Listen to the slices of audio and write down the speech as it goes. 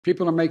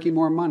People are making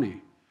more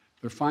money.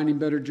 They're finding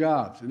better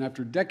jobs. And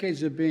after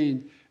decades of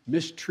being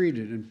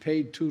mistreated and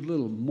paid too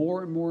little,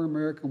 more and more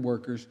American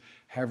workers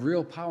have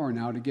real power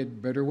now to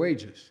get better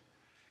wages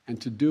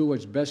and to do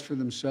what's best for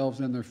themselves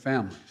and their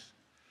families.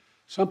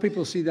 Some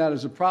people see that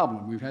as a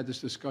problem. We've had this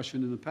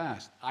discussion in the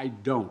past. I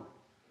don't.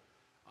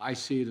 I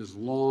see it as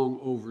long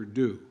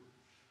overdue.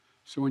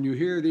 So when you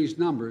hear these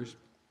numbers,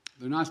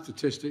 they're not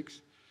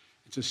statistics.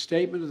 It's a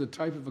statement of the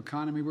type of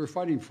economy we're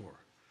fighting for.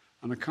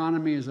 An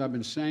economy, as I've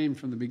been saying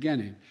from the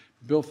beginning,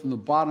 built from the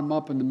bottom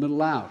up and the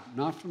middle out,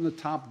 not from the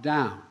top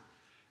down.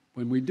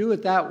 When we do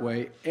it that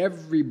way,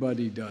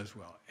 everybody does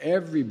well.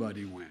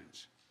 Everybody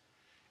wins.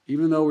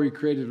 Even though we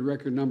created a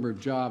record number of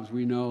jobs,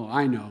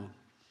 I know,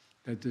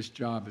 that this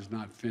job is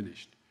not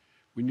finished.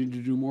 We need to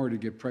do more to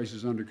get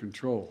prices under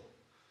control.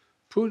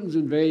 Putin's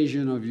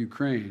invasion of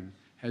Ukraine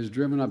has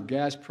driven up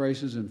gas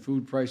prices and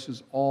food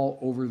prices all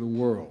over the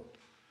world.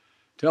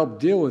 To help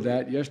deal with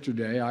that,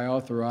 yesterday I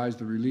authorized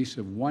the release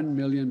of 1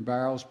 million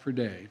barrels per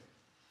day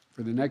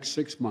for the next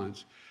 6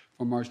 months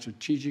from our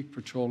Strategic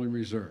Petroleum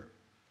Reserve.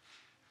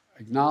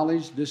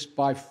 Acknowledge this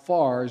by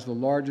far is the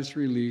largest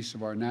release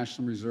of our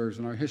national reserves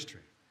in our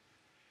history.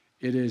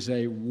 It is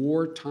a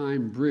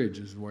wartime bridge,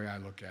 is the way I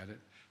look at it,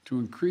 to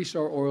increase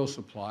our oil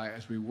supply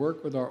as we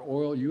work with our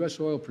U.S.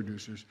 oil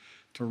producers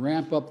to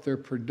ramp up their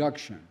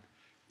production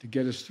to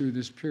get us through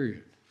this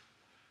period.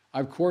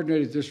 I've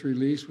coordinated this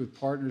release with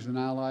partners and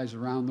allies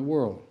around the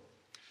world.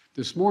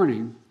 This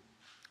morning,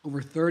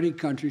 over 30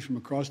 countries from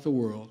across the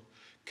world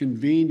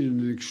convened in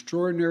an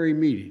extraordinary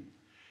meeting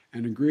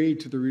and agreed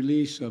to the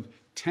release of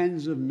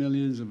tens of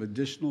millions of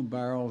additional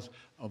barrels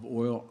of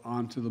oil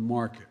onto the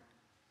market.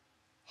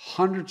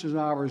 Hundreds of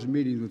hours of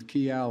meetings with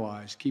key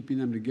allies, keeping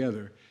them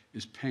together,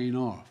 is paying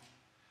off.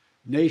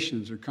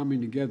 Nations are coming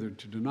together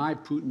to deny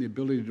Putin the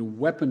ability to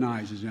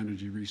weaponize his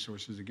energy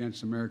resources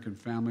against American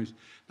families,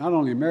 not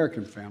only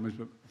American families,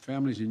 but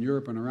families in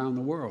Europe and around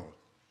the world.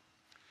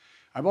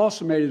 I've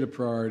also made it a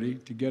priority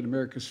to get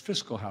America's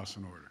fiscal house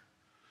in order.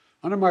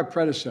 Under my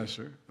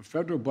predecessor, the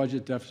federal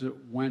budget deficit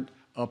went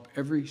up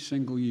every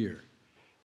single year.